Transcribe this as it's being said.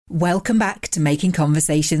Welcome back to Making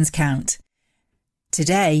Conversations Count.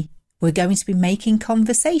 Today, we're going to be making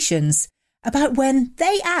conversations about when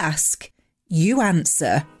they ask, you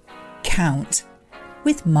answer, count,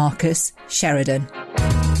 with Marcus Sheridan.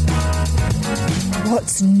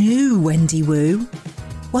 What's new, Wendy Woo?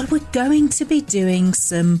 Well, we're going to be doing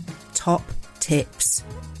some top tips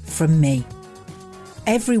from me.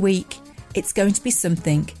 Every week, it's going to be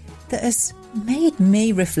something that has made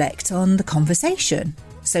me reflect on the conversation.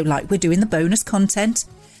 So like we're doing the bonus content,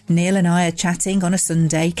 Neil and I are chatting on a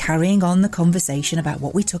Sunday, carrying on the conversation about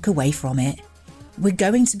what we took away from it. We're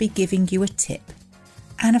going to be giving you a tip.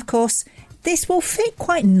 And of course, this will fit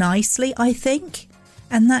quite nicely, I think.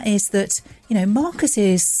 And that is that, Marcus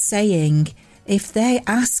is saying if they're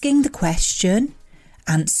asking the question,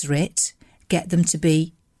 answer it, get them to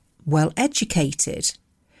be well educated.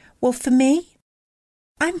 Well, for me,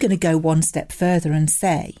 I'm going to go one step further and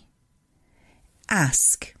say,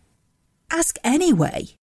 ask. Ask anyway.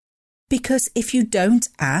 Because if you don't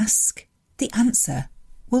ask, the answer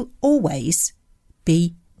will always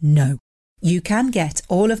be no. You can get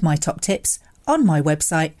all of my top tips on my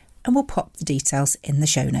website and we'll pop the details in the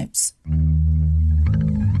show notes.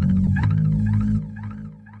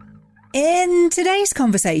 In today's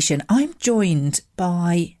conversation, I'm joined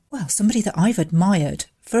by, somebody that I've admired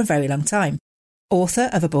for a very long time. Author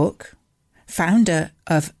of a book, founder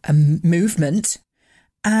of a movement,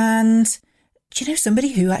 and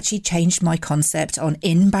somebody who actually changed my concept on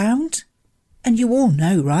inbound. And you all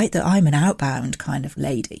know, right, that I'm an outbound kind of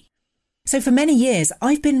lady. So for many years,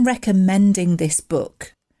 I've been recommending this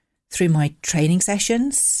book through my training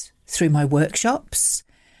sessions, through my workshops.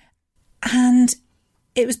 And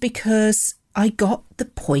it was because I got the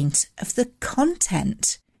point of the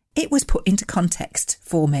content. It was put into context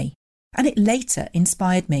for me. And it later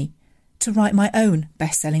inspired me to write my own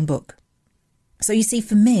best-selling book. So you see,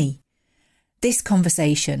 for me, this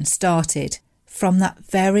conversation started from that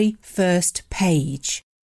very first page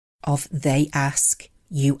of They Ask,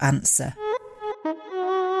 You Answer.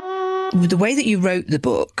 The way that you wrote the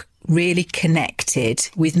book really connected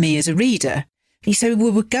with me as a reader. So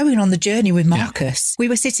we were going on the journey with Marcus. Yeah. We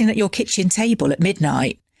were sitting at your kitchen table at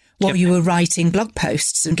midnight while you were writing blog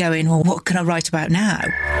posts and going, well, what can I write about now?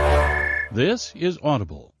 This is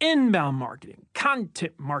Audible. Inbound marketing,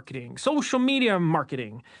 content marketing, social media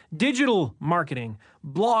marketing, digital marketing,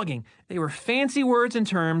 blogging. They were fancy words and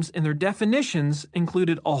terms, and their definitions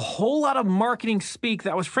included a whole lot of marketing speak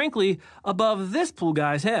that was frankly above this pool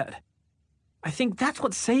guy's head. I think that's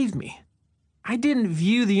what saved me. I didn't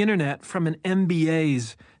view the internet from an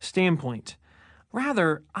MBA's standpoint.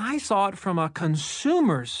 Rather, I saw it from a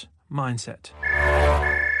consumer's mindset.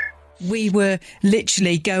 We were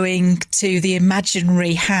literally going to the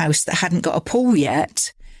imaginary house that hadn't got a pool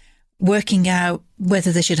yet, working out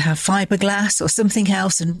whether they should have fiberglass or something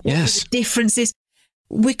else and what the differences.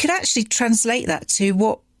 We could actually translate that to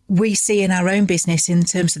what we see in our own business in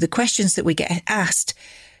terms of the questions that we get asked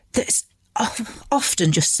that's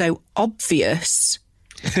often just so obvious,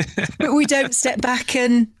 but we don't step back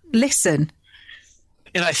and listen.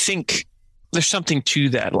 And I think there's something to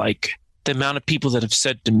that, like the amount of people that have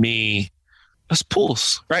said to me, it was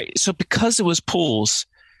pools, right? So because it was pools,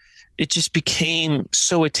 it just became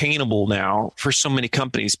so attainable now for so many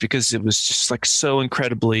companies because it was just like so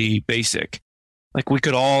incredibly basic. Like we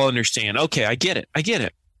could all understand, okay, I get it.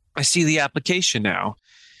 I see the application now.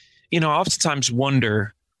 I oftentimes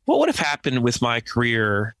wonder what would have happened with my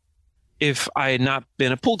career if I had not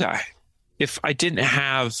been a pool guy, if I didn't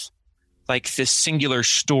have like this singular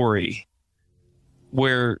story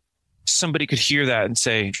where somebody could hear that and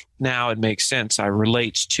say, now it makes sense. I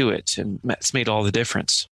relate to it. And it's made all the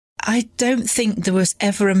difference. I don't think there was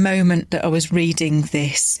ever a moment that I was reading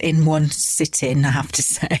this in one sitting, I have to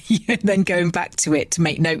say, and then going back to it to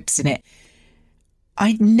make notes in it.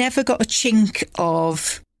 I never got a chink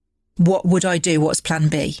of what would I do? What's plan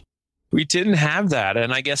B? We didn't have that.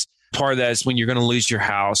 And I guess part of that is when you're going to lose your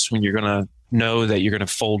house, when you're going to know that you're going to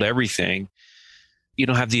fold everything, you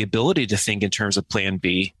don't have the ability to think in terms of plan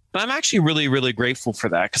B. But I'm actually really, really grateful for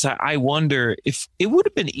that because I wonder if it would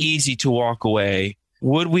have been easy to walk away.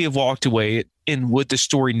 Would we have walked away and would the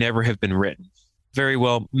story never have been written? Very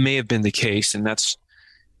well may have been the case. And that's,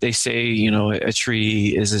 they say, a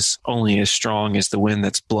tree is only as strong as the wind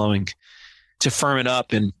that's blowing to firm it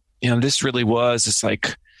up. And, this really was, it's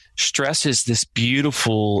like stress is this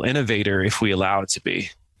beautiful innovator if we allow it to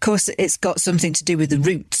be. Of course, it's got something to do with the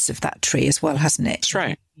roots of that tree as well, hasn't it? That's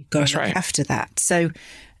right. You've got to look after that. So,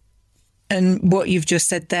 and what you've just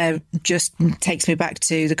said there just takes me back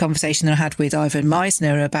to the conversation that I had with Ivan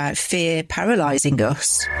Meisner about fear paralyzing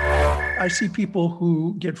us. I see people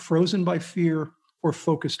who get frozen by fear or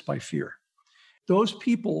focused by fear. Those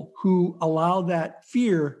people who allow that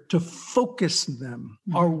fear to focus them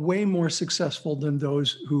are way more successful than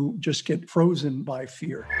those who just get frozen by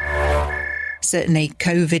fear. Certainly,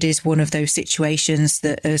 COVID is one of those situations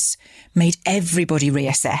that has made everybody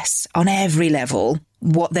reassess on every level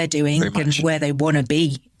what they're doing and where they want to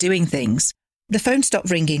be doing things. The phone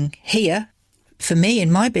stopped ringing here for me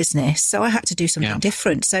in my business, so I had to do something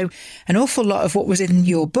different. So an awful lot of what was in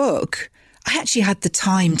your book, I actually had the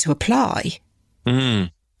time to apply.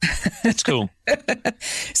 That's cool.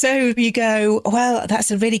 So you go, well, that's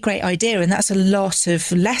a really great idea. And that's a lot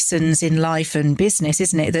of lessons in life and business,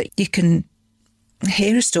 isn't it? That you can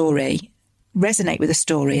hear a story, resonate with a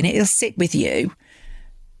story, and it'll sit with you.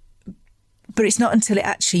 But it's not until it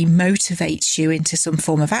actually motivates you into some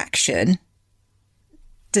form of action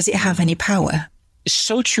does it have any power. It's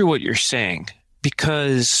so true what you're saying,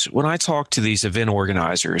 because when I talk to these event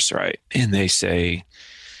organizers, right, and they say,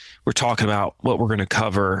 we're talking about what we're going to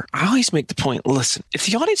cover, I always make the point, listen, if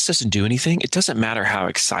the audience doesn't do anything, it doesn't matter how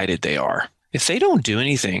excited they are. If they don't do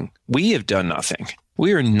anything, we have done nothing.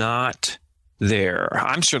 We are not there.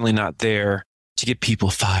 I'm certainly not there to get people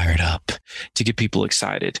fired up, to get people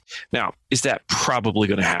excited. Now, is that probably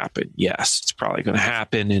going to happen? Yes, it's probably going to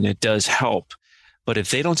happen, and it does help. But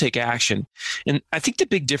if they don't take action, and I think the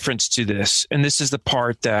big difference to this, and this is the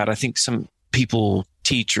part that I think some people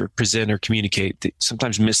teach or present or communicate that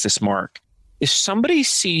sometimes miss this mark. If somebody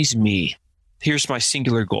sees me, here's my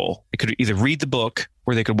singular goal. They could either read the book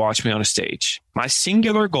or they could watch me on a stage. My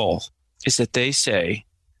singular goal is that they say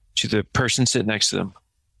to the person sitting next to them,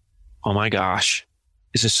 oh my gosh,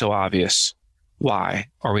 this is so obvious. Why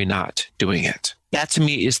are we not doing it? That to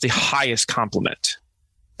me is the highest compliment.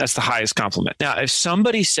 That's the highest compliment. Now, if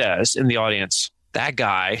somebody says in the audience, that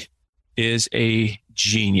guy is a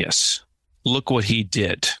genius, look what he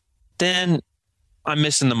did, then I'm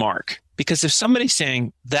missing the mark. Because if somebody's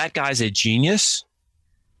saying that guy's a genius,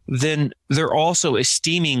 then they're also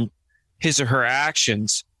esteeming his or her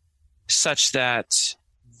actions such that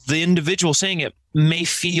the individual saying it may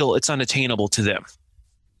feel it's unattainable to them.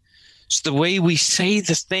 So the way we say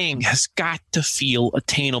the thing has got to feel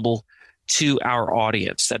attainable to our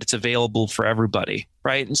audience, that it's available for everybody,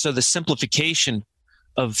 right? And so the simplification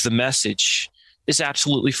of the message is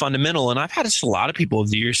absolutely fundamental. And I've had a lot of people over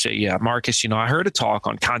the years say, yeah, Marcus, I heard a talk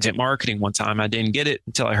on content marketing one time. I didn't get it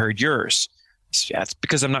until I heard yours. Yeah, it's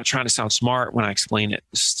because I'm not trying to sound smart when I explain it.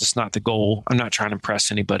 It's not the goal. I'm not trying to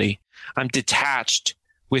impress anybody. I'm detached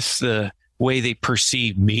with the way they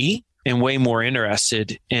perceive me and way more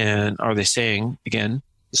interested in, are they saying, again,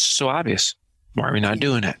 this is so obvious. Why are we not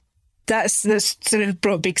doing it? That's sort of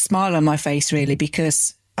brought a big smile on my face, really,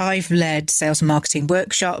 because I've led sales and marketing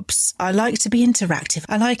workshops. I like to be interactive.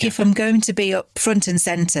 I like if I'm going to be up front and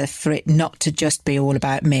centre for it not to just be all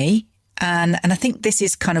about me. And I think this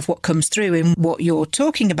is kind of what comes through in what you're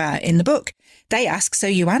talking about in the book. They ask, so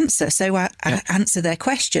you answer. So I answer their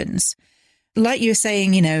questions. Like you were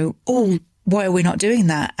saying, oh, why are we not doing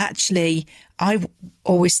that? Actually, I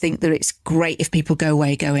always think that it's great if people go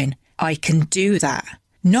away going, I can do that.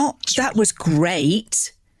 Not, that was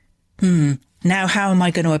great. Now, how am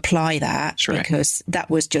I going to apply that? That's right. Because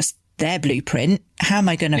that was just their blueprint. How am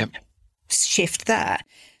I going to shift that?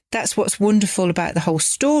 That's what's wonderful about the whole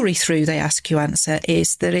story through They Ask You Answer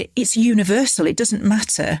is that it's universal. It doesn't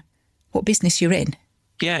matter what business you're in.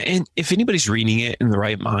 Yeah. And if anybody's reading it in the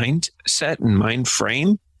right mindset and mind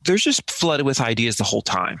frame, they're just flooded with ideas the whole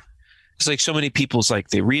time. It's like so many people's like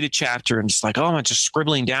they read a chapter and it's like, oh, I'm just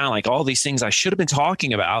scribbling down like all these things I should have been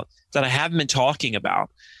talking about that I haven't been talking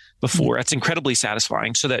about before. That's incredibly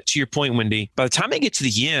satisfying. So that to your point, Wendy, by the time I get to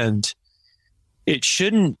the end, it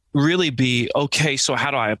shouldn't really be, okay, so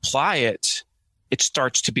how do I apply it? It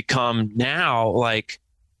starts to become now like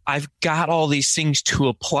I've got all these things to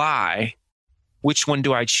apply. Which one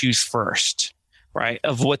do I choose first, right?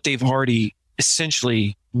 Of what they've already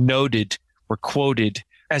essentially noted or quoted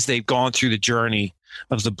as they've gone through the journey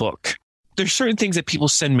of the book. There's certain things that people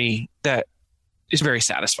send me that is very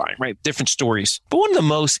satisfying, right? Different stories. But one of the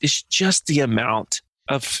most is just the amount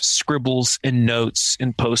of scribbles and notes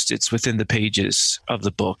and Post-its within the pages of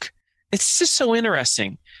the book. It's just so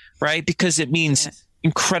interesting, right? Because it means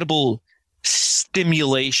incredible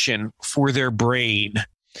stimulation for their brain.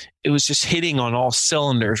 It was just hitting on all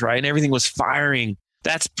cylinders, right? And everything was firing.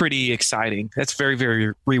 That's pretty exciting. That's very,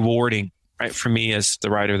 very rewarding, right? For me as the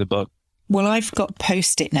writer of the book. Well, I've got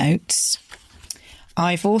Post-it notes.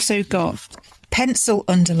 I've also got pencil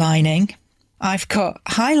underlining. I've got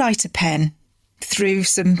highlighter pen through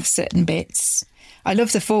some certain bits. I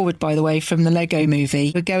love the forward, by the way, from the Lego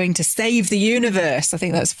movie. We're going to save the universe. I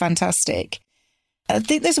think that's fantastic. I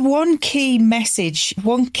think there's one key message,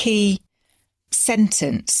 one key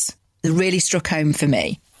sentence that really struck home for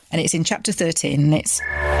me. And it's in chapter 13, and it's...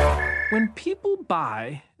 When people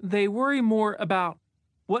buy, they worry more about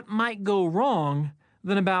what might go wrong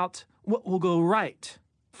than about what will go right.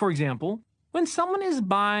 For example, when someone is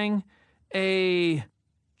buying a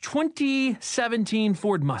 2017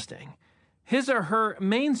 Ford Mustang, his or her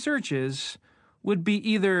main searches would be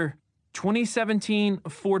either 2017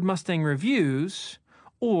 Ford Mustang reviews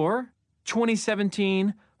or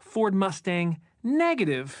 2017 Ford Mustang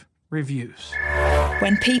negative reviews.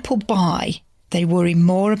 When people buy, they worry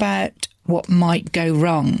more about what might go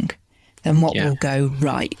wrong than what will go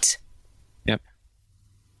right. Yep.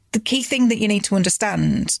 The key thing that you need to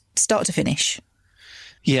understand, start to finish.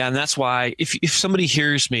 Yeah, and that's why if somebody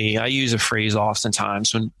hears me, I use a phrase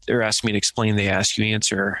oftentimes when they're asking me to explain, they ask, you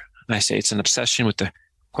answer. And I say it's an obsession with the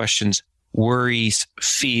questions, worries,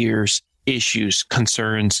 fears, issues,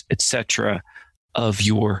 concerns, etc. of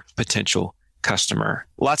your potential customer.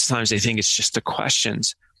 Lots of times they think it's just the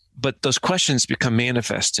questions, but those questions become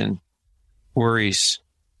manifest in worries,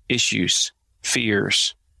 issues,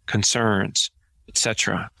 fears, concerns,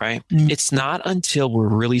 etc. Right? It's not until we're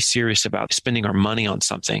really serious about spending our money on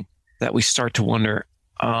something that we start to wonder,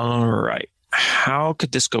 all right, how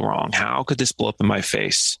could this go wrong? How could this blow up in my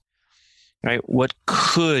face? Right? What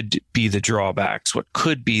could be the drawbacks? What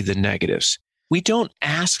could be the negatives? We don't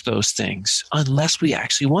ask those things unless we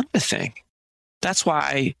actually want the thing. That's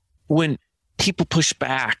why when people push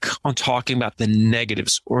back on talking about the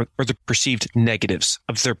negatives or the perceived negatives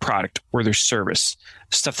of their product or their service,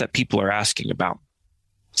 stuff that people are asking about,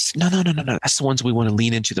 no. That's the ones we want to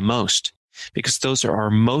lean into the most because those are our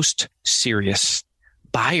most serious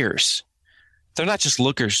buyers. They're not just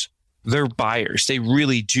lookers, they're buyers. They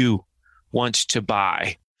really do want to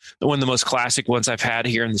buy. One of the most classic ones I've had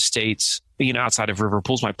here in the States, outside of River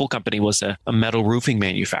Pools, my pool company was a metal roofing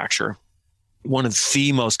manufacturer. One of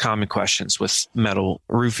the most common questions with metal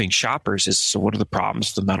roofing shoppers is, so what are the problems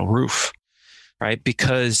with the metal roof? Right?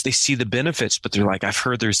 Because they see the benefits, but they're like, I've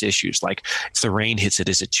heard there's issues. Like if the rain hits it,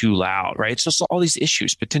 is it too loud? Right? It's just all these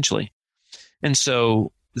issues potentially. And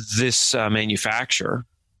so this manufacturer,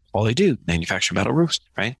 all they do, manufacture metal roofs,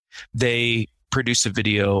 right? They produce a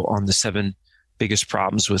video on the 7 biggest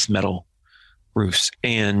problems with metal roofs.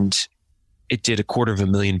 And it did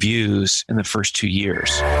 250,000 views in the first 2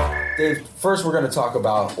 years. Dave, first we're going to talk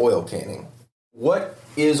about oil canning. What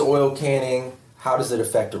is oil canning? How does it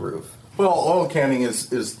affect a roof? Well, oil canning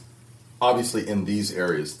is obviously in these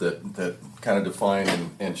areas that kind of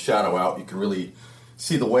define and shadow out. You can really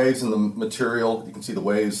see the waves in the material. You can see the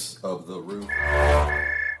waves of the roof.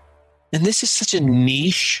 And this is such a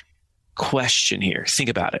niche question here. Think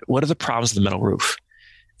about it. What are the problems of the metal roof?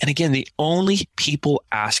 And again, the only people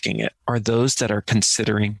asking it are those that are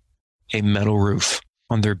considering a metal roof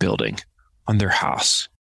on their building, on their house.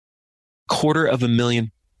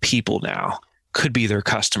 250,000 people now could be their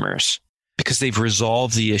customers because they've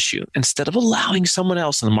resolved the issue instead of allowing someone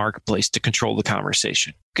else in the marketplace to control the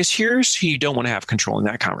conversation. Because here's who you don't want to have control in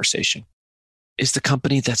that conversation is the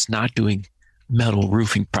company that's not doing metal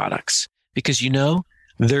roofing products, because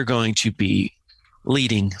they're going to be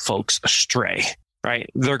leading folks astray, right?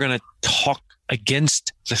 They're going to talk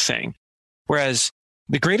against the thing. Whereas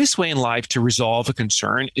the greatest way in life to resolve a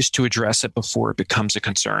concern is to address it before it becomes a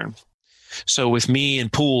concern. So with me and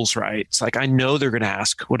pools, right? It's like, I know they're going to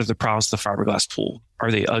ask, what are the problems with the fiberglass pool?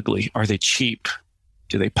 Are they ugly? Are they cheap?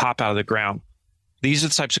 Do they pop out of the ground? These are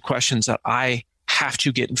the types of questions that I have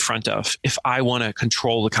to get in front of if I want to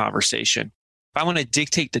control the conversation. If I want to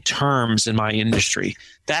dictate the terms in my industry,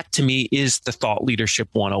 that to me is the thought leadership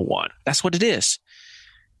 101. That's what it is.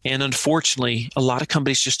 And unfortunately, a lot of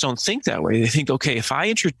companies just don't think that way. They think, okay, if I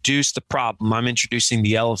introduce the problem, I'm introducing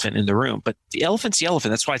the elephant in the room. But the elephant's the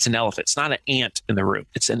elephant. That's why it's an elephant. It's not an ant in the room.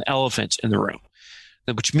 It's an elephant in the room,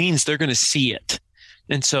 which means they're going to see it.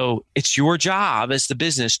 And so it's your job as the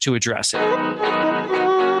business to address it.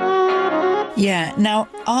 Yeah. Now,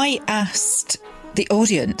 I asked the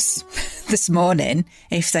audience this morning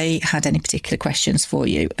if they had any particular questions for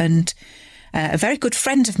you. And a very good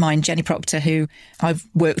friend of mine, Jenny Proctor, who I've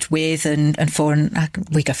worked with and for, and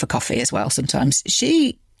we go for coffee as well sometimes,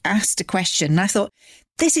 she asked a question and I thought,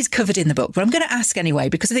 this is covered in the book, but I'm going to ask anyway,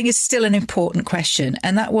 because I think it's still an important question.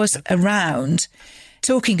 And that was around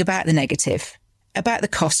talking about the negative, about the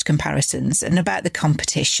cost comparisons and about the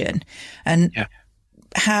competition and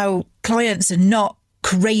how clients are not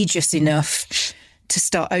courageous enough to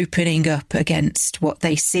start opening up against what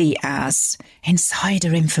they see as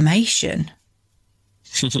insider information.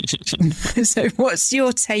 So what's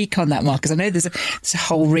your take on that, Marcus? I know there's a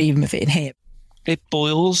whole ream of it in here. It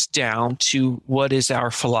boils down to what is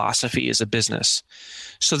our philosophy as a business.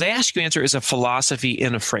 So the Ask You Answer is a philosophy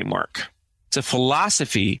in a framework. It's a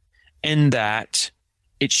philosophy in that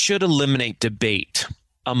it should eliminate debate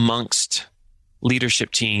amongst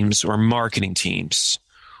leadership teams or marketing teams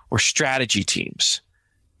or strategy teams.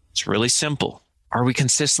 It's really simple. Are we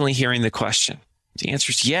consistently hearing the question? If the answer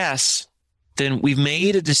is yes, then we've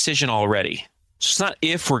made a decision already. So it's not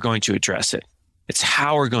if we're going to address it. It's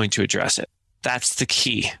how we're going to address it. That's the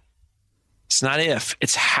key. It's not if,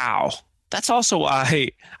 it's how. That's also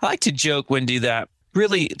why I like to joke, Wendy, that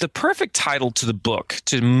really the perfect title to the book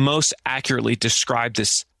to most accurately describe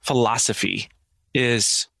this philosophy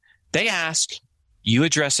is they ask, you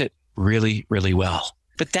address it really, really well.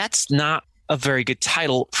 But that's not a very good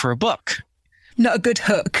title for a book. Not a good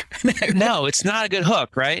hook. No, it's not a good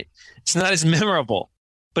hook, right? It's not as memorable,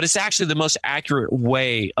 but it's actually the most accurate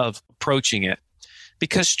way of approaching it.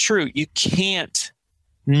 Because true, you can't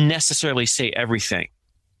necessarily say everything,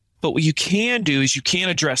 but what you can do is you can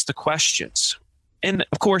address the questions. And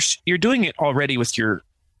of course, you're doing it already with your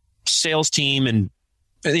sales team and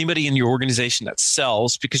anybody in your organization that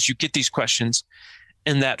sells, because you get these questions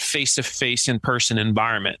in that face-to-face in-person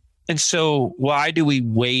environment. And so why do we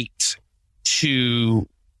wait to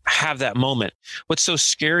have that moment? What's so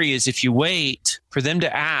scary is if you wait for them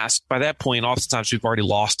to ask, by that point, oftentimes we've already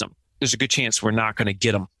lost them. There's a good chance we're not going to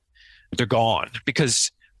get them. They're gone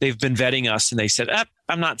because they've been vetting us and they said,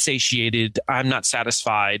 I'm not satiated. I'm not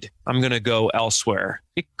satisfied. I'm going to go elsewhere.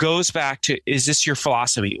 It goes back to, is this your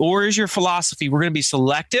philosophy? Or is your philosophy, we're going to be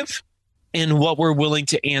selective in what we're willing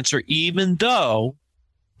to answer, even though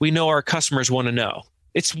we know our customers want to know?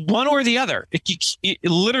 It's one or the other. It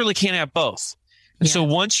literally can't have both. And so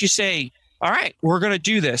once you say, all right, we're going to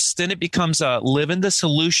do this, then it becomes a live in the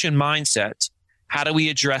solution mindset. How do we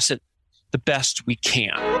address it the best we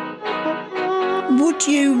can? Would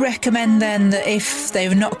you recommend then that if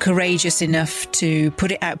they're not courageous enough to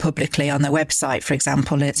put it out publicly on their website, for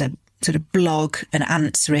example, it's a sort of blog and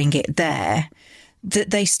answering it there,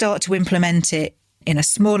 that they start to implement it in a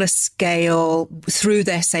smaller scale through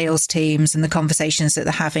their sales teams and the conversations that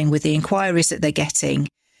they're having with the inquiries that they're getting,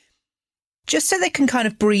 just so they can kind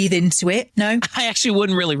of breathe into it? No? I actually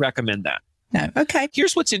wouldn't really recommend that. No. Okay.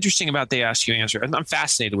 Here's what's interesting about the Ask You Answer, and I'm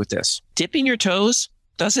fascinated with this. Dipping your toes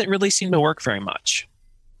doesn't really seem to work very much.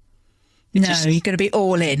 You're going to be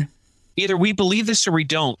all in. Either we believe this or we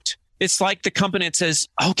don't. It's like the company that says,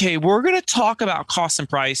 okay, we're going to talk about cost and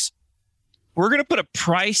price. We're going to put a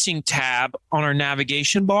pricing tab on our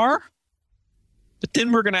navigation bar, but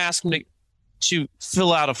then we're going to ask them to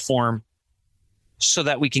fill out a form so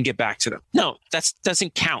that we can get back to them. No, that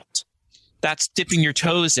doesn't count. That's dipping your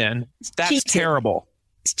toes in. That's cheating. Terrible.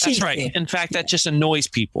 That's right. In fact, that just annoys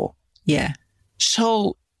people. Yeah.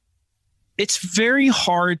 So it's very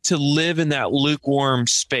hard to live in that lukewarm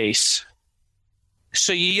space.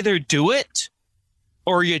 So you either do it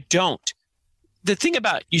or you don't. The thing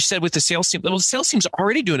about, you said with the sales team, well, the sales team's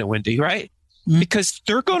already doing it, Wendy, right? Mm-hmm. Because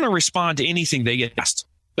they're going to respond to anything they get asked.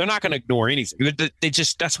 They're not going to ignore anything.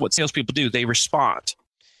 That's what salespeople do. They respond.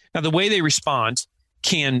 Now, the way they respond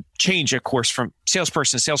can change, of course, from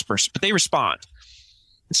salesperson to salesperson, but they respond.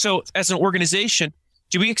 So as an organization,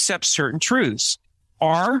 do we accept certain truths?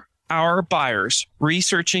 Are our buyers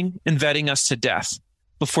researching and vetting us to death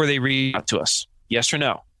before they reach out to us? Yes or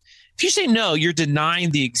no? If you say no, you're denying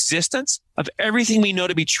the existence of everything we know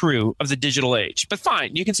to be true of the digital age. But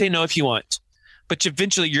fine, you can say no if you want, but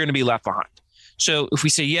eventually you're going to be left behind. So if we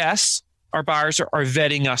say yes, our buyers are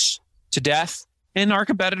vetting us to death, and our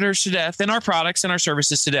competitors to death, and our products and our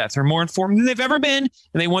services to death. They're more informed than they've ever been,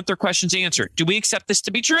 and they want their questions answered. Do we accept this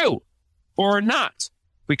to be true or not?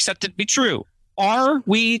 We accept it to be true. Are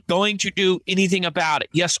we going to do anything about it?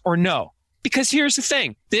 Yes or no? Because here's the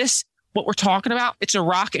thing. What we're talking about, it's a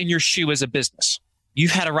rock in your shoe as a business.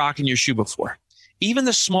 You've had a rock in your shoe before. Even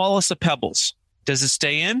the smallest of pebbles. Does it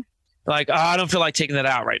stay in? Like, I don't feel like taking that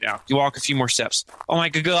out right now. You walk a few more steps. Oh my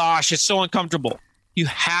gosh, it's so uncomfortable. You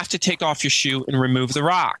have to take off your shoe and remove the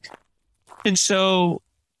rock. And so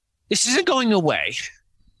this isn't going away.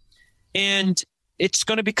 And it's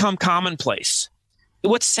going to become commonplace.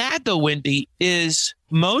 What's sad though, Wendy, is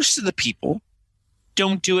most of the people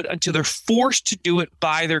don't do it until they're forced to do it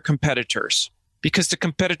by their competitors because the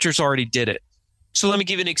competitors already did it. So let me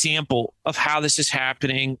give you an example of how this is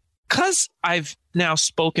happening. Because I've now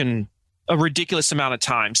spoken a ridiculous amount of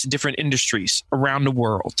times in different industries around the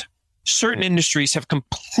world, certain industries have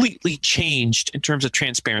completely changed in terms of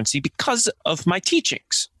transparency because of my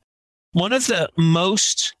teachings. One of the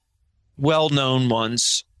most well-known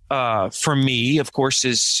ones for me, of course,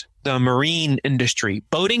 is the marine industry,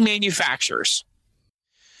 boating manufacturers.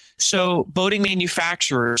 So boating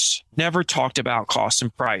manufacturers never talked about cost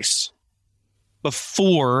and price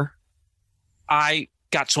before I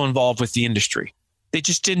got so involved with the industry. They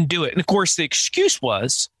just didn't do it. And of course, the excuse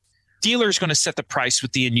was dealer's going to set the price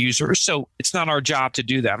with the end user. So it's not our job to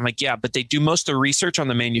do that. I'm like, yeah, but they do most of the research on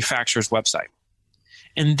the manufacturer's website.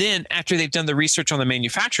 And then after they've done the research on the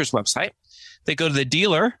manufacturer's website, they go to the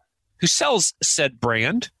dealer who sells said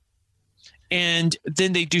brand. And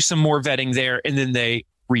then they do some more vetting there, and then they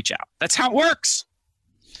reach out. That's how it works.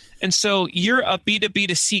 And so you're a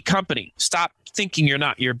B2B2C company. Stop thinking you're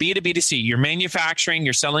not. You're B2B2C. You're manufacturing.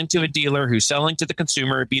 You're selling to a dealer who's selling to the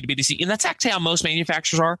consumer, B2B2C. And that's actually how most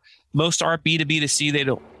manufacturers are. Most are B2B2C. They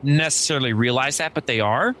don't necessarily realize that, but they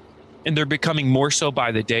are. And they're becoming more so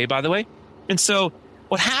by the day, by the way. And so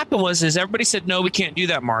what happened was everybody said, no, we can't do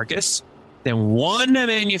that, Marcus. Then one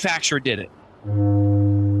manufacturer did it.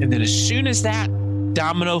 And then as soon as that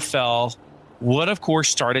domino fell, what of course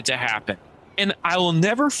started to happen? And I will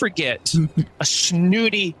never forget a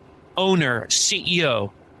snooty owner,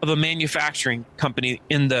 CEO of a manufacturing company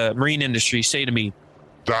in the marine industry say to me,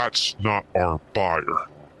 "That's not our buyer."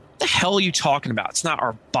 What the hell are you talking about? It's not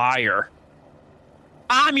our buyer.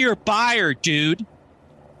 I'm your buyer, dude.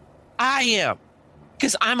 I am.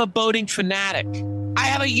 Because I'm a boating fanatic. I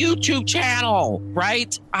have a YouTube channel,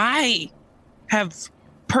 right? I have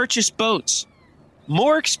purchased boats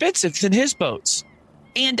more expensive than his boats.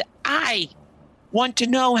 And I want to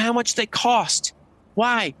know how much they cost.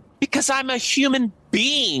 Why? Because I'm a human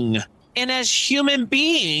being. And as human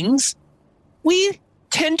beings, we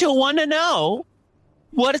tend to want to know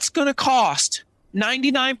what it's going to cost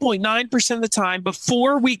 99.9% of the time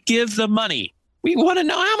before we give the money. We want to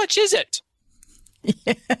know how much is it?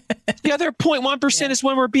 Yeah. The other 0.1% is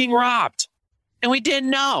when we're being robbed. And we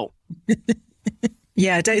didn't know.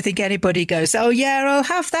 Yeah, I don't think anybody goes, oh, yeah, I'll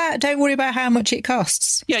have that. Don't worry about how much it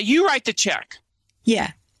costs. Yeah, you write the check.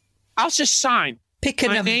 Yeah. I'll just sign. Pick a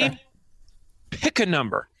my number. Name. Pick a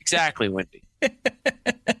number. Exactly, Wendy.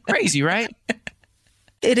 Crazy, right?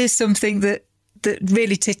 It is something that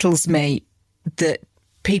really tickles me, that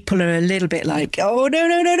people are a little bit like, oh, no,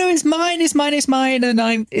 it's mine.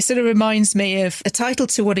 And it sort of reminds me of a title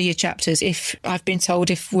to one of your chapters. If I've been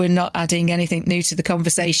told if we're not adding anything new to the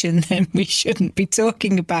conversation, then we shouldn't be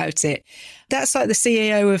talking about it. That's like the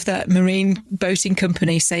CEO of that marine boating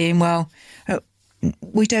company saying, well,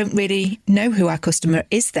 we don't really know who our customer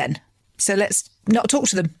is then. So let's not talk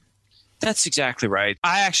to them. That's exactly right.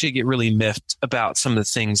 I actually get really miffed about some of the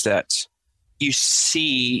things that you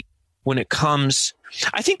see when it comes.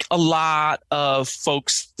 I think a lot of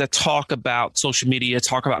folks that talk about social media,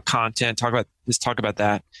 talk about content, talk about this, talk about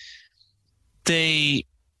that, they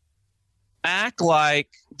act like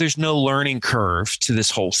there's no learning curve to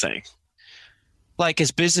this whole thing. Like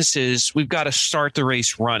as businesses, we've got to start the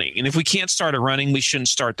race running. And if we can't start it running, we shouldn't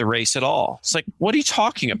start the race at all. It's like, what are you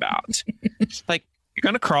talking about? Like, you're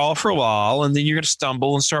going to crawl for a while, and then you're going to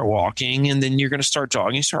stumble and start walking, and then you're going to start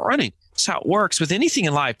jogging and start running. That's how it works with anything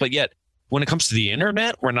in life. But yet, when it comes to the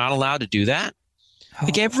internet, we're not allowed to do that.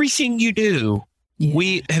 Like everything you do,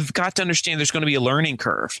 we have got to understand there's going to be a learning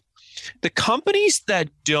curve. The companies that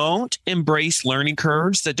don't embrace learning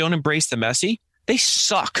curves, that don't embrace the messy, they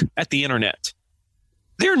suck at the internet.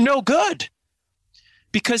 They're no good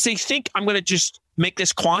because they think I'm going to just make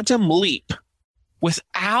this quantum leap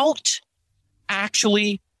without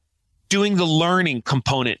actually doing the learning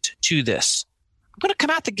component to this. I'm going to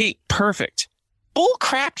come out the gate perfect. Bull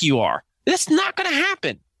crap you are. That's not going to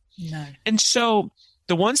happen. No. And so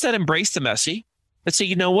the ones that embrace the messy, that say,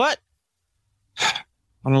 you know what?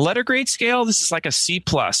 On a letter grade scale, this is like a C+.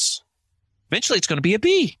 Eventually it's going to be a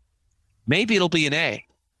B. Maybe it'll be an A.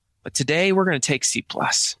 But today we're going to take C+.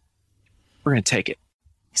 We're going to take it.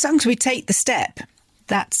 As long as we take the step,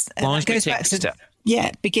 as long as we take the step.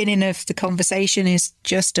 Yeah, beginning of the conversation is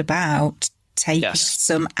just about taking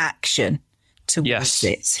some action towards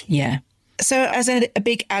it. Yeah. So as a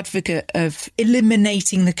big advocate of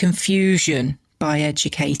eliminating the confusion by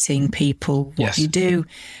educating people what you do,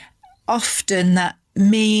 often that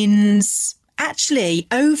means actually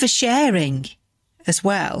oversharing as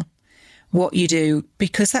well what you do,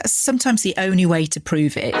 because that's sometimes the only way to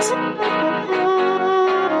prove it.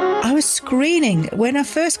 I was screening when I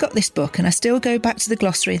first got this book, and I still go back to the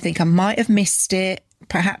glossary and think I might have missed it.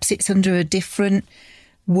 Perhaps it's under a different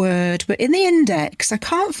word, but in the index, I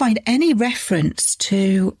can't find any reference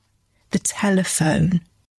to the telephone.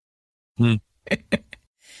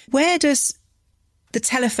 Where does the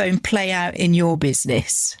telephone play out in your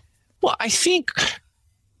business? Well, I think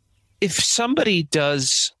if somebody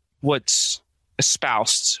does what's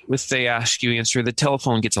espoused with they ask you answer, the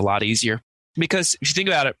telephone gets a lot easier. Because if you think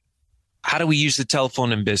about it, how do we use the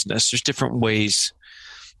telephone in business? There's different ways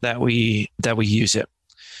that we use it.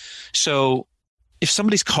 So if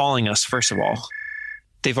somebody's calling us, first of all,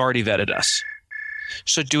 they've already vetted us.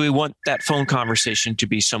 So do we want that phone conversation to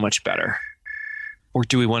be so much better? Or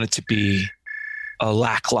do we want it to be a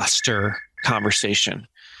lackluster conversation?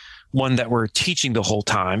 One that we're teaching the whole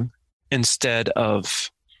time instead of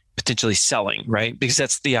potentially selling, right? Because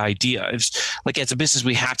that's the idea. It's like as a business,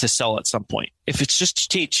 we have to sell at some point. If it's just to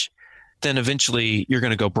teach, then eventually you're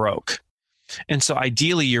going to go broke. And so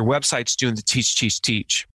ideally your website's doing the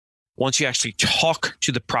teach. Once you actually talk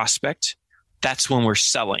to the prospect, that's when we're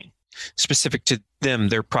selling specific to them,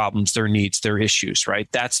 their problems, their needs, their issues, right?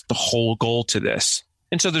 That's the whole goal to this.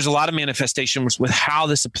 And so there's a lot of manifestations with how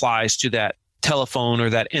this applies to that telephone or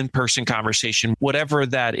that in-person conversation, whatever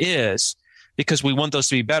that is, because we want those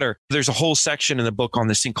to be better. There's a whole section in the book on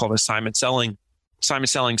this thing called assignment selling. Assignment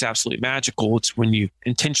selling is absolutely magical. It's when you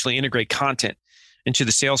intentionally integrate content into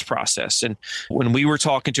the sales process. And when we were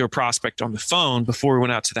talking to a prospect on the phone before we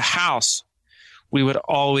went out to the house, we would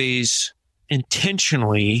always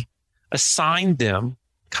intentionally assign them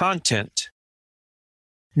content,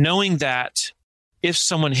 knowing that if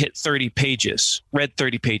someone hit 30 pages, read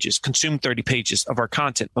 30 pages, consumed 30 pages of our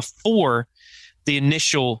content before the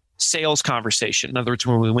initial sales conversation, in other words,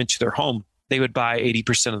 when we went to their home, they would buy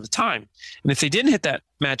 80% of the time. And if they didn't hit that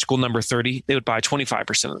magical number 30, they would buy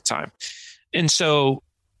 25% of the time. And so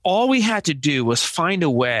all we had to do was find a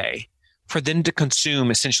way for them to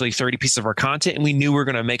consume essentially 30 pieces of our content. And we knew we were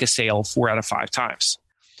going to make a sale 4 out of 5 times.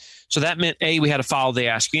 So that meant A, we had to follow the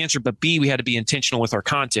ask you answer, but B, we had to be intentional with our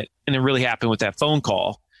content. And it really happened with that phone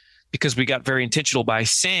call because we got very intentional by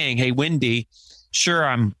saying, hey, Wendy, sure,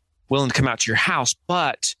 I'm willing to come out to your house,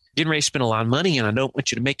 but getting ready to spend a lot of money and I don't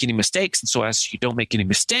want you to make any mistakes. And so as you don't make any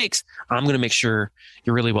mistakes, I'm going to make sure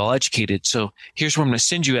you're really well educated. So here's where I'm going to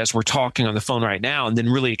send you as we're talking on the phone right now, and then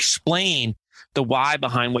really explain the why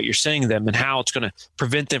behind what you're saying to them and how it's going to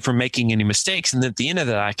prevent them from making any mistakes. And then at the end of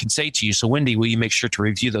that, I can say to you, so Wendy, will you make sure to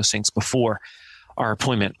review those things before our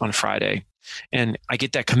appointment on Friday? And I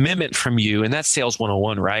get that commitment from you, and that's sales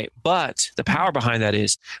 101, right? But the power behind that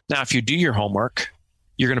is now if you do your homework,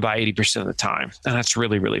 you're going to buy 80% of the time. And that's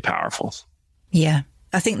really, really powerful. Yeah.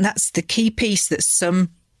 I think that's the key piece that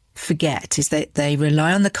some forget is that they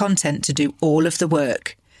rely on the content to do all of the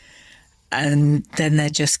work. And then they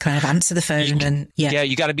just kind of answer the phone Yeah,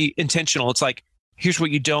 you got to be intentional. It's like, here's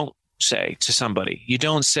what you don't say to somebody. You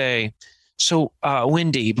don't say, so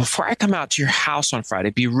Wendy, before I come out to your house on Friday,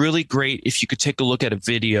 it'd be really great if you could take a look at a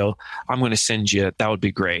video I'm going to send you. That would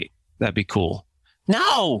be great. That'd be cool.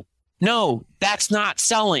 No, that's not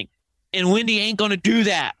selling. And Wendy ain't going to do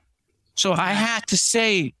that. So I had to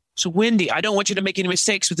say, so Wendy, I don't want you to make any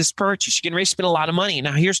mistakes with this purchase. You're getting ready to spend a lot of money.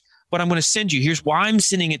 Now here's what I'm going to send you. Here's why I'm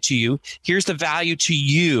sending it to you. Here's the value to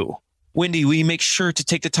you. Wendy, will you make sure to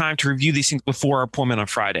take the time to review these things before our appointment on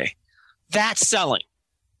Friday? That's selling.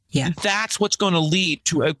 Yeah. That's what's going to lead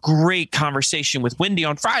to a great conversation with Wendy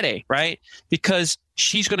on Friday, right? Because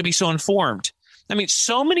she's going to be so informed. I mean,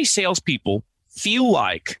 so many salespeople feel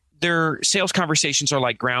like their sales conversations are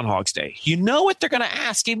like Groundhog's Day. You know what they're going to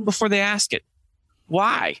ask even before they ask it.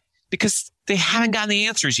 Why? Because they haven't gotten the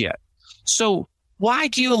answers yet. So why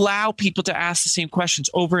do you allow people to ask the same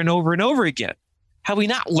questions over and over and over again? Have we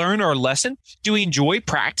not learned our lesson? Do we enjoy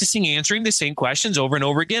practicing answering the same questions over and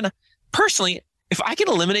over again? Personally, if I can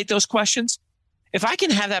eliminate those questions, if I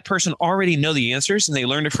can have that person already know the answers and they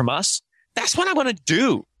learned it from us, that's what I want to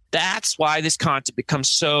do. That's why this content becomes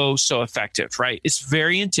so effective, right? It's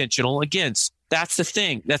very intentional. Again, that's the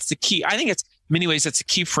thing. That's the key. I think it's in many ways, that's the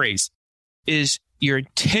key phrase is you're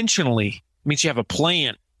intentionally means you have a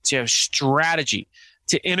plan, so you have a strategy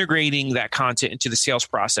to integrating that content into the sales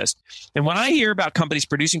process. And when I hear about companies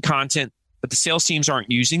producing content, but the sales teams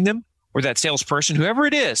aren't using them, or that salesperson, whoever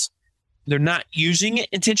it is, they're not using it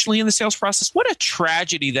intentionally in the sales process, what a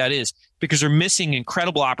tragedy that is, because they're missing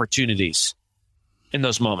incredible opportunities in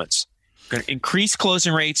those moments. You're going to increase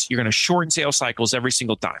closing rates. You're going to shorten sales cycles every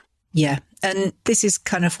single time. Yeah. And this is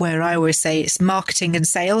kind of where I always say it's marketing and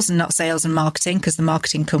sales and not sales and marketing, because the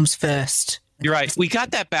marketing comes first. You're right. We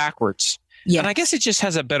got that backwards. Yeah. And I guess it just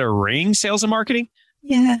has a better ring, sales and marketing.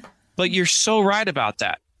 Yeah. But you're so right about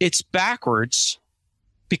that. It's backwards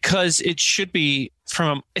because it should be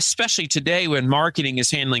from, especially today when marketing is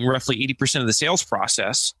handling roughly 80% of the sales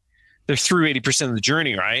process. They're through 80% of the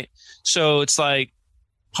journey, right? So it's like,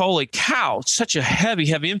 holy cow, it's such a heavy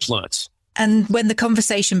influence. And when the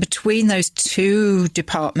conversation between those two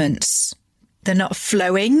departments, they're not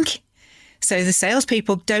flowing, So the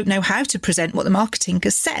salespeople don't know how to present what the marketing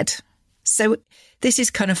has said. So this is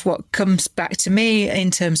kind of what comes back to me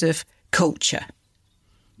in terms of culture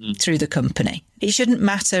through the company. It shouldn't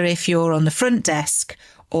matter if you're on the front desk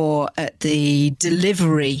or at the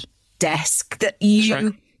delivery desk, that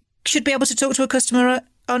you should be able to talk to a customer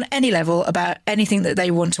on any level about anything that they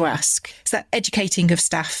want to ask. It's that educating of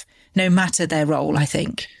staff, no matter their role, I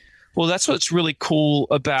think. Well, that's what's really cool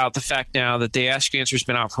about the fact now that the Ask You Answer has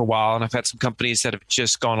been out for a while, and I've had some companies that have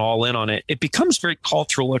just gone all in on it. It becomes very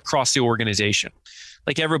cultural across the organization.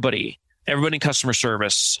 Like everybody in customer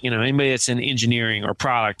service, anybody that's in engineering or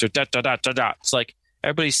product or It's like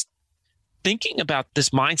everybody's thinking about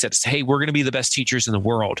this mindset. It's, hey, we're going to be the best teachers in the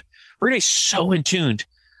world. We're going to be so in tune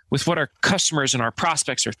with what our customers and our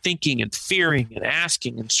prospects are thinking and fearing and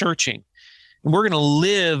asking and searching. And we're going to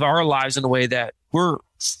live our lives in a way that we're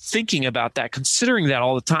thinking about that, considering that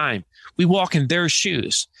all the time. We walk in their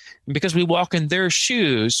shoes. And because we walk in their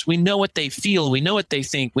shoes, we know what they feel, we know what they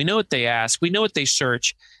think, we know what they ask, we know what they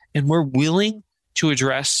search, and we're willing to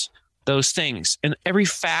address those things in every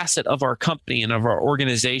facet of our company and of our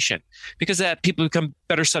organization. Because that people become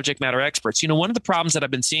better subject matter experts. One of the problems that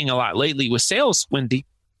I've been seeing a lot lately with sales, Wendy,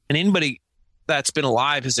 and anybody that's been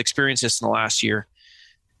alive has experienced this in the last year.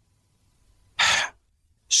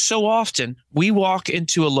 So often we walk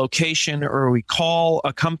into a location or we call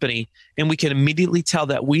a company and we can immediately tell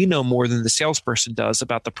that we know more than the salesperson does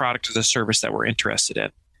about the product or the service that we're interested in.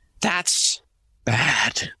 That's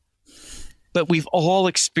bad. But we've all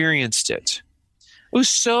experienced it. It was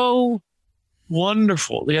so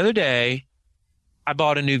wonderful. The other day, I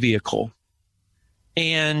bought a new vehicle,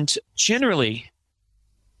 and generally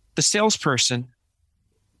the salesperson,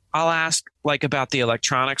 I'll ask about the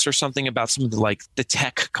electronics or something, about some of the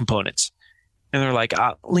tech components. And they're like,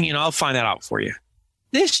 I'll find that out for you.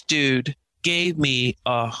 This dude gave me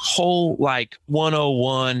a whole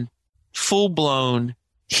 101 full blown.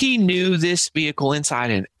 He knew this vehicle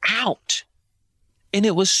inside and out. And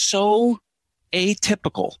it was so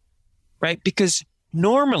atypical, right? Because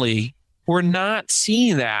normally we're not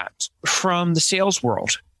seeing that from the sales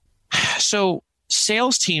world. So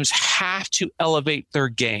sales teams have to elevate their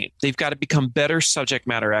game. They've got to become better subject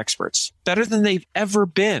matter experts, better than they've ever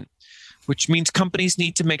been, which means companies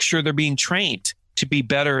need to make sure they're being trained to be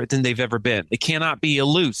better than they've ever been. They cannot be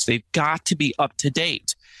aloof. They've got to be up to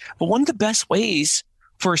date. But one of the best ways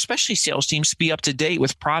for especially sales teams to be up to date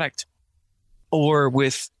with product or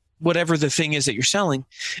with whatever the thing is that you're selling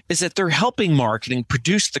is that they're helping marketing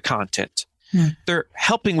produce the content. They're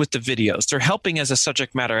helping with the videos. They're helping as a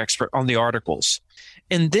subject matter expert on the articles.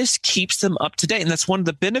 And this keeps them up to date. And that's one of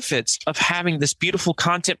the benefits of having this beautiful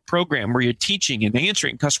content program where you're teaching and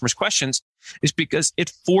answering customers' questions, is because it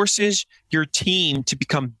forces your team to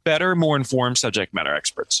become better, more informed subject matter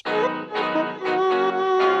experts.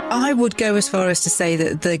 I would go as far as to say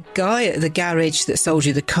that the guy at the garage that sold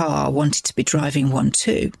you the car wanted to be driving one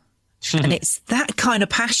too. And it's that kind of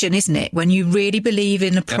passion, isn't it? When you really believe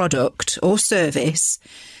in a product or service,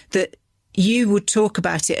 that you would talk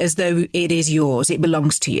about it as though it is yours, it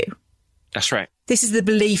belongs to you. That's right. This is the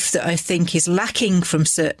belief that I think is lacking from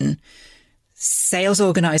certain sales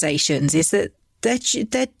organizations, is that they're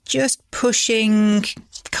just pushing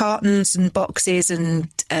cartons and boxes and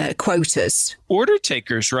quotas. Order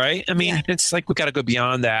takers, right? I mean, It's like we got to go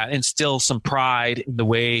beyond that and instill some pride in the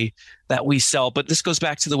way that we sell. But this goes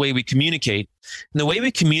back to the way we communicate. And the way we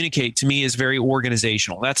communicate, to me, is very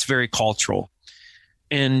organizational. That's very cultural.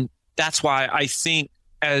 And that's why I think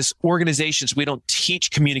as organizations, we don't teach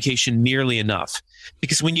communication nearly enough.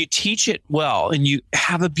 Because when you teach it well and you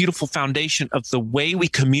have a beautiful foundation of the way we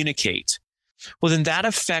communicate, well, then that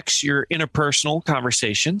affects your interpersonal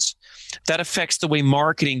conversations. That affects the way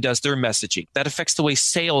marketing does their messaging. That affects the way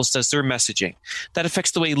sales does their messaging. That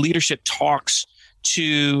affects the way leadership talks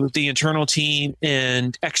to the internal team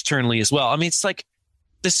and externally as well. I mean, it's like,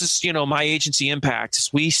 this is, my agency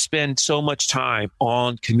Impact. We spend so much time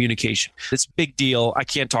on communication. It's a big deal. I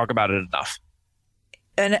can't talk about it enough.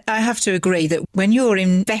 And I have to agree that when you're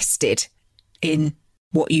invested in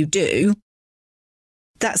what you do,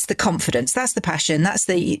 that's the confidence, that's the passion,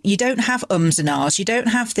 you don't have ums and ahs, you don't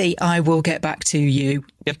have the I will get back to you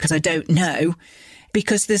because I don't know,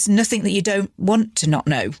 because there's nothing that you don't want to not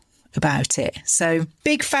know about it. So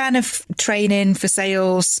big fan of training for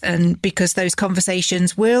sales, and because those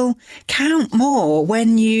conversations will count more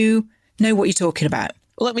when you know what you're talking about.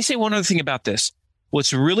 Well, let me say one other thing about this.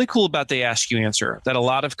 What's really cool about the Ask You Answer that a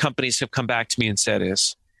lot of companies have come back to me and said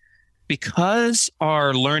is, because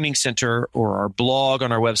our learning center or our blog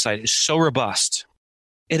on our website is so robust,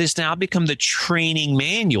 it has now become the training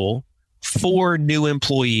manual for new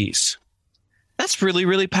employees. That's really,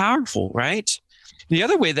 really powerful, right? The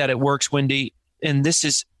other way that it works, Wendy, and this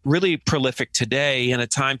is really prolific today in a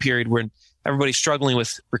time period when everybody's struggling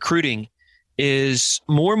with recruiting, is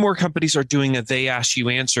more and more companies are doing a they ask you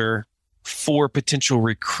answer for potential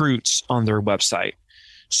recruits on their website.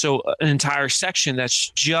 So an entire section that's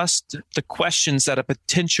just the questions that a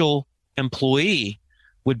potential employee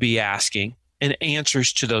would be asking and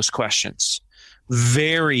answers to those questions.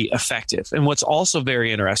 Very effective. And what's also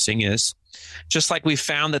very interesting is, just like we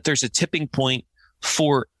found that there's a tipping point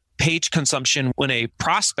for page consumption when a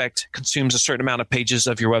prospect consumes a certain amount of pages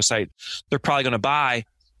of your website, they're probably going to buy.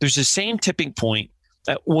 There's the same tipping point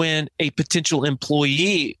that when a potential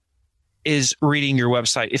employee is reading your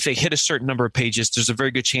website, if they hit a certain number of pages, there's a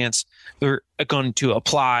very good chance they're going to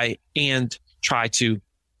apply and try to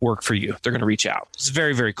work for you. They're going to reach out. It's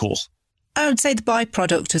very, very cool. I would say the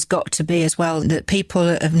byproduct has got to be as well that people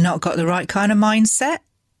have not got the right kind of mindset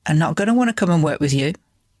and not going to want to come and work with you.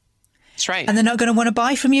 That's right. And they're not going to want to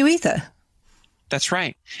buy from you either. That's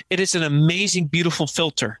right. It is an amazing, beautiful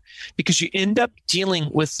filter because you end up dealing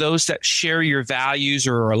with those that share your values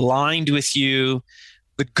or are aligned with you,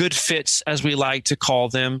 the good fits, as we like to call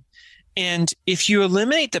them. And if you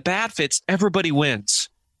eliminate the bad fits, everybody wins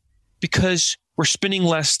because we're spending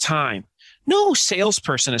less time. No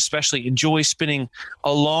salesperson especially enjoys spending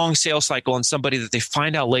a long sales cycle on somebody that they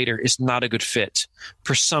find out later is not a good fit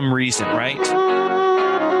for some reason, right?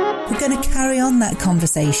 We're going to carry on that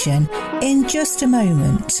conversation in just a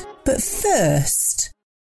moment. But first,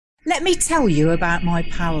 let me tell you about my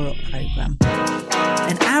Power Up program.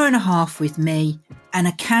 An hour and a half with me and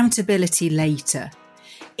accountability later.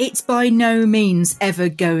 It's by no means ever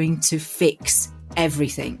going to fix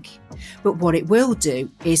everything. But what it will do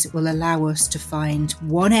is it will allow us to find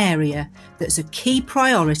one area that's a key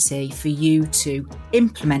priority for you to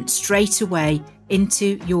implement straight away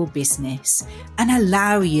into your business and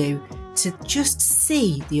allow you to just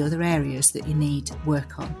see the other areas that you need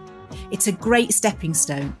work on. It's a great stepping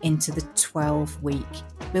stone into the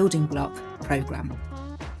 12-week building block program.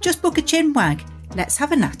 Just book a chinwag, let's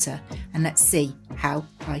have a natter, and let's see how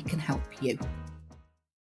I can help you.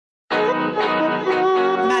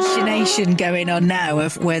 Imagination going on now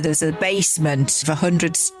of where there's a basement of a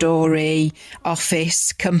 100-story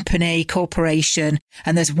office, company, corporation,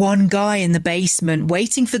 and there's one guy in the basement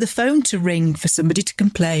waiting for the phone to ring for somebody to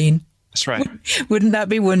complain. That's right. Wouldn't that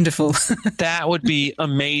be wonderful? That would be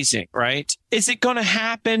amazing, right? Is it going to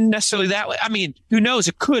happen necessarily that way? I mean, who knows?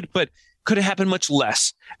 It could, but could it happen much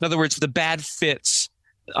less? In other words, the bad fits,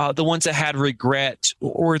 the ones that had regret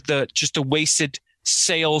or the wasted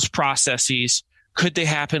sales processes, could they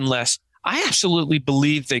happen less? I absolutely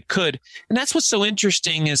believe they could. And that's what's so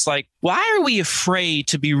interesting is like, why are we afraid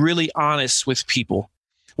to be really honest with people?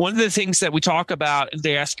 One of the things that we talk about in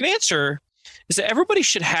the Ask and Answer is that everybody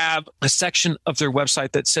should have a section of their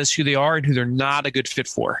website that says who they are and who they're not a good fit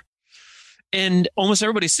for. And almost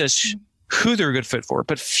everybody says who they're a good fit for,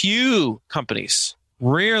 but few companies,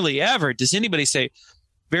 rarely ever does anybody say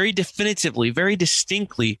very definitively, very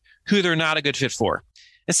distinctly who they're not a good fit for.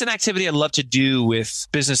 It's an activity I love to do with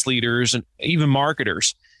business leaders and even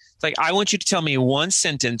marketers. It's like, I want you to tell me in one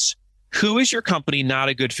sentence, who is your company not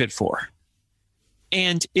a good fit for?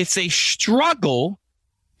 And if they struggle,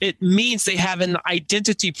 it means they have an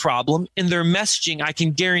identity problem and their messaging, I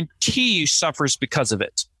can guarantee you, suffers because of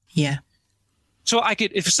it. Yeah. So I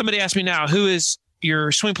could, if somebody asked me now, who is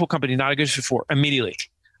your swimming pool company not a good fit for? Immediately,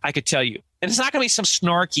 I could tell you. And it's not going to be some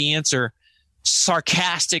snarky answer,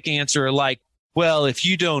 sarcastic answer like, well, if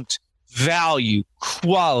you don't value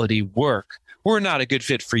quality work, we're not a good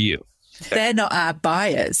fit for you. They're not our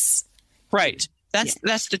buyers. Right.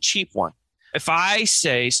 That's the cheap one. If I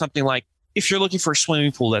say something like, if you're looking for a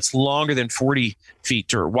swimming pool that's longer than 40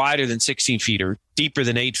 feet or wider than 16 feet or deeper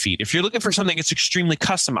than 8 feet, if you're looking for something that's extremely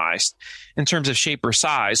customized in terms of shape or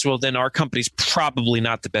size, well, then our company's probably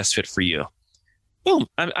not the best fit for you. Boom.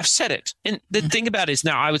 I've said it. And the thing about it is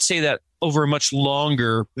now I would say that over a much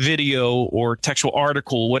longer video or textual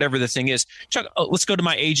article, whatever the thing is. Chuck, let's go to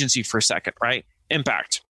my agency for a second, right?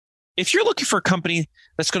 Impact. If you're looking for a company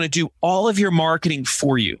that's going to do all of your marketing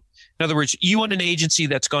for you, in other words, you want an agency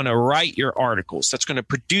that's going to write your articles, that's going to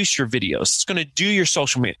produce your videos, that's going to do your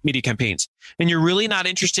social media campaigns, and you're really not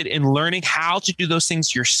interested in learning how to do those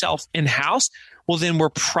things yourself in-house, well, then we're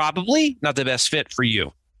probably not the best fit for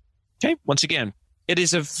you. Okay? Once again, it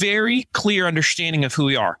is a very clear understanding of who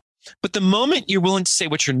we are. But the moment you're willing to say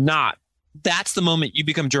what you're not, that's the moment you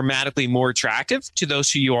become dramatically more attractive to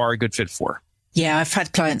those who you are a good fit for. Yeah, I've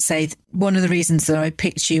had clients say one of the reasons that I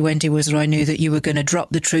picked you, Wendy, was I knew that you were going to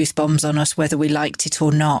drop the truth bombs on us, whether we liked it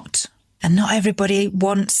or not. And not everybody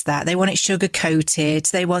wants that. They want it sugar coated.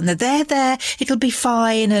 They want the there, it'll be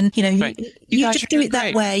fine. And, you know, Right. you just do it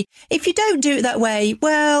that way. If you don't do it that way,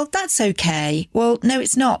 well, that's okay. Well, no,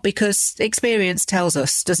 it's not, because experience tells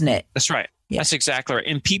us, doesn't it? That's right. Yeah. That's exactly right.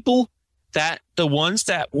 And people the ones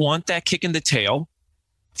that want that kick in the tail,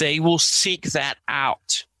 they will seek that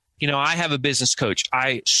out. You know, I have a business coach.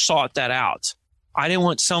 I sought that out. I didn't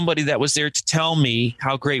want somebody that was there to tell me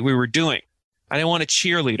how great we were doing. I didn't want a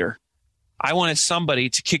cheerleader. I wanted somebody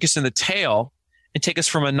to kick us in the tail and take us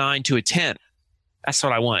from a 9 to a 10. That's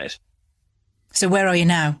what I wanted. So where are you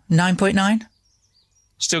now? 9.9?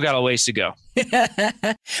 Still got a ways to go.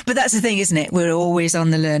 But that's the thing, isn't it? We're always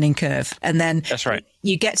on the learning curve. And then That's right.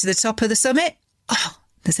 You get to the top of the summit. Oh,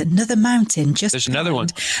 there's another mountain just There's another one.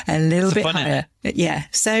 a little It's bit fun, higher. Yeah.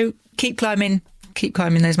 So keep climbing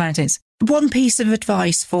those mountains. One piece of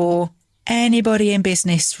advice for anybody in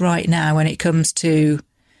business right now when it comes to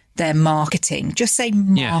their marketing, just say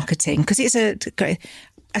marketing, because it's a great,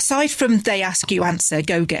 aside from they ask you answer,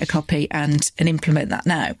 go get a copy and implement that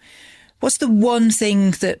now. What's the one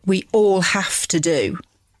thing that we all have to do?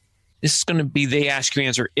 This is going to be they ask you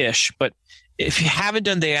answer-ish, but if you haven't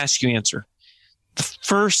done they ask you answer, the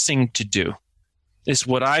first thing to do is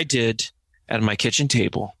what I did at my kitchen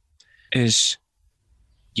table is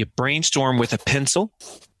you brainstorm with a pencil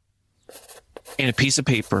and a piece of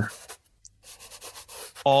paper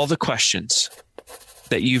all the questions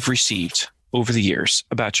that you've received over the years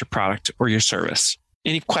about your product or your service.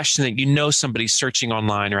 Any question that you know somebody's searching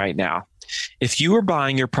online right now. If you were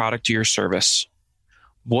buying your product or your service,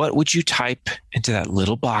 what would you type into that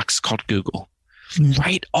little box called Google?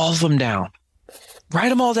 Write all of them down. Write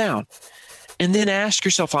them all down. And then ask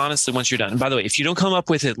yourself honestly once you're done. And by the way, if you don't come up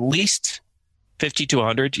with at least 50 to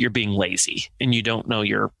 100, you're being lazy and you don't know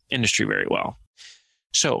your industry very well.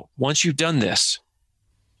 So once you've done this,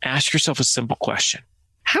 ask yourself a simple question.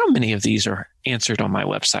 How many of these are answered on my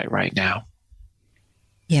website right now?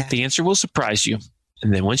 Yeah. The answer will surprise you.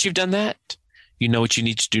 And then once you've done that, you know what you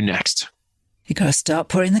need to do next. You've got to start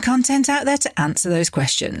putting the content out there to answer those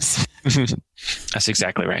questions. That's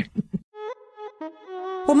exactly right.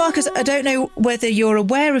 Well, Marcus, I don't know whether you're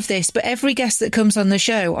aware of this, but every guest that comes on the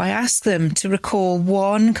show, I ask them to recall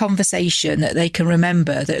one conversation that they can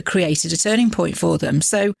remember that created a turning point for them.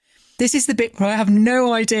 So this is the bit where I have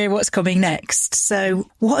no idea what's coming next. So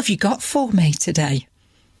what have you got for me today?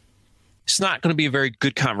 It's not going to be a very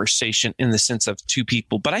good conversation in the sense of two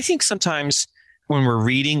people, but I think sometimes when we're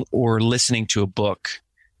reading or listening to a book,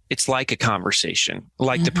 it's like a conversation,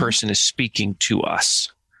 like the person is speaking to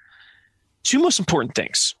us. Two most important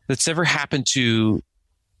things that's ever happened to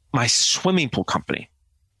my swimming pool company.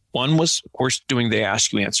 One was, of course, doing the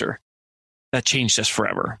Ask You Answer. That changed us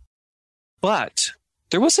forever. But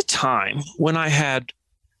there was a time when I had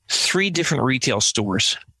 3 different retail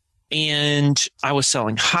stores and I was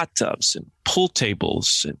selling hot tubs and pool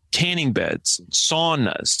tables and tanning beds and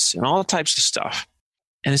saunas and all types of stuff.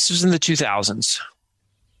 And this was in the 2000s.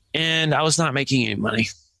 And I was not making any money.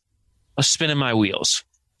 I was spinning my wheels,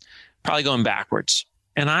 probably going backwards.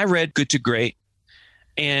 And I read Good to Great.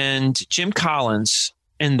 And Jim Collins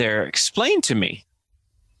in there explained to me,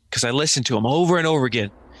 because I listened to him over and over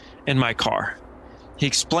again in my car. He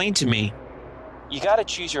explained to me, you got to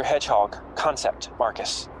choose your hedgehog concept,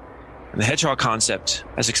 Marcus. And the hedgehog concept,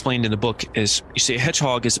 as explained in the book, is you see a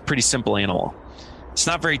hedgehog is a pretty simple animal. It's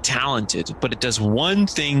not very talented, but it does one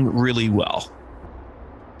thing really well.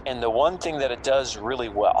 And the one thing that it does really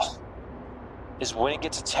well is when it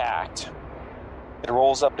gets attacked, it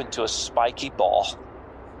rolls up into a spiky ball.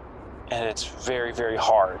 And it's very, very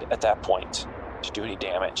hard at that point to do any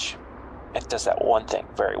damage. It does that one thing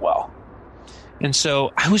very well. And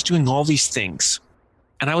so I was doing all these things,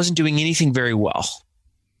 and I wasn't doing anything very well.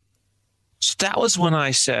 So that was when I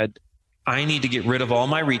said, I need to get rid of all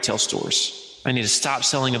my retail stores. I need to stop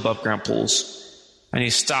selling above ground pools. I need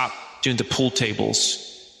to stop doing the pool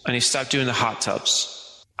tables. I need to stop doing the hot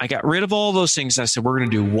tubs. I got rid of all those things. And I said, we're going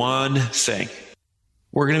to do one thing.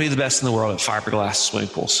 We're going to be the best in the world at fiberglass swimming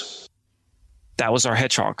pools. That was our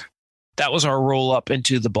hedgehog. That was our roll up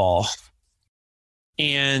into the ball.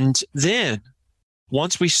 And then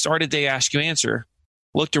once we started They Ask You Answer,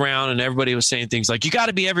 looked around and everybody was saying things like, you got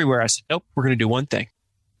to be everywhere. I said, nope, we're going to do one thing.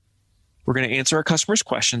 We're going to answer our customers'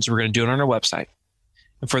 questions. We're going to do it on our website.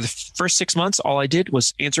 And for the first 6 months, all I did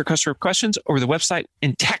was answer customer questions over the website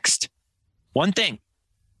in text. One thing.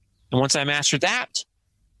 And once I mastered that,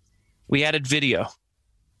 we added video.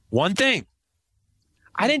 One thing.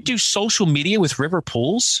 I didn't do social media with River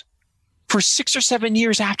Pools for 6 or 7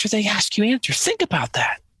 years after They Ask You Answer. Think about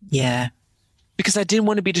that. Yeah. Because I didn't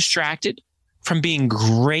want to be distracted from being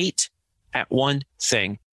great at one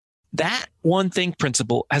thing. That one thing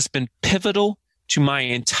principle has been pivotal to my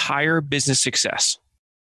entire business success.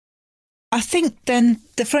 I think then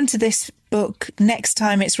the front of this book, next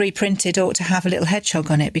time it's reprinted, ought to have a little hedgehog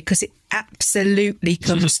on it, because it absolutely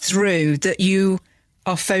comes through that you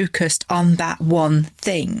are focused on that one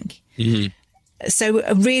thing. Mm-hmm. So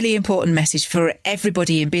a really important message for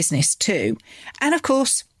everybody in business too. And of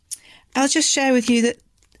course, I'll just share with you that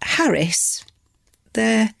Harris,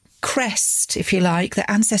 their crest, if you like, their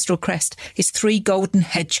ancestral crest, is 3 golden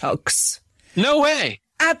hedgehogs. No way.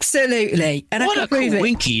 Absolutely. And what I can prove a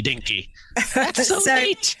winky dinky. That's so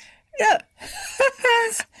neat. Yeah.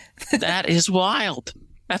 That is wild.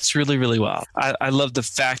 That's really, really wild. I love the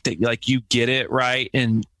fact that like you get it right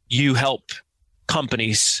and you help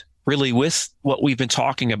companies really with what we've been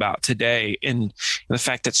talking about today. And the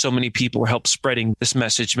fact that so many people help spreading this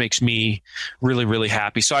message makes me really, really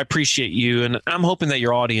happy. So I appreciate you. And I'm hoping that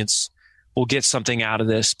your audience will get something out of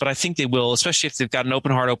this. But I think they will, especially if they've got an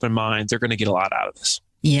open heart, open mind. They're going to get a lot out of this.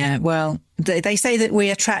 Yeah, well, they say that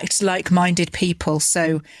we attract like-minded people,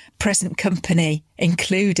 so present company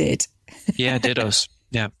included. Yeah, dittos.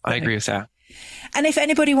 Yeah, I agree with that. And if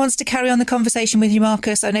anybody wants to carry on the conversation with you,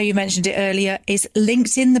 Marcus, I know you mentioned it earlier, is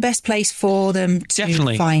LinkedIn the best place for them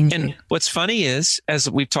to find you? And what's funny is, as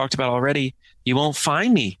we've talked about already, you won't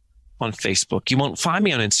find me on Facebook. You won't find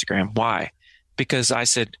me on Instagram. Why? Because I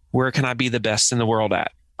said, where can I be the best in the world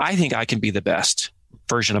at? I think I can be the best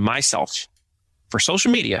version of myself for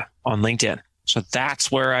social media on LinkedIn. So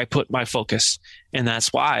that's where I put my focus. And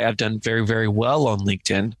that's why I've done very, very well on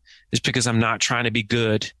LinkedIn, is because I'm not trying to be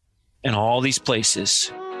good in all these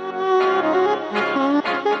places.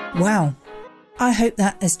 Wow. I hope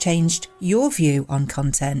that has changed your view on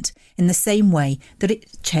content in the same way that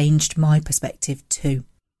it changed my perspective too.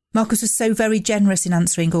 Marcus was so very generous in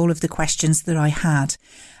answering all of the questions that I had.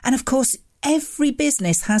 And of course, every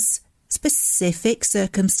business has specific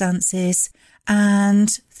circumstances and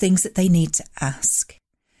things that they need to ask.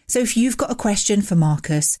 So if you've got a question for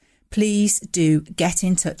Marcus, please do get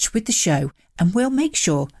in touch with the show and we'll make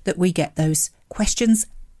sure that we get those questions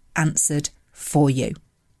answered for you.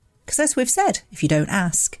 Because as we've said, if you don't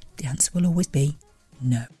ask, the answer will always be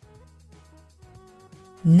no.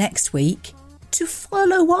 Next week, to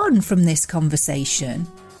follow on from this conversation,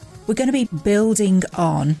 we're going to be building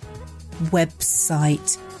on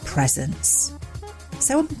website presence.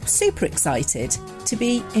 So I'm super excited to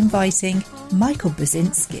be inviting Michael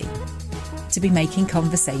Basinski to be making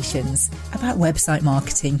conversations about website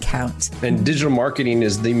marketing count. And digital marketing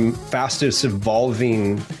is the fastest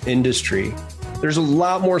evolving industry. There's a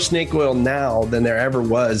lot more snake oil now than there ever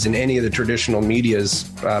was in any of the traditional medias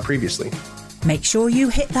previously. Make sure you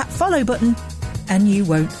hit that follow button and you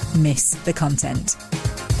won't miss the content.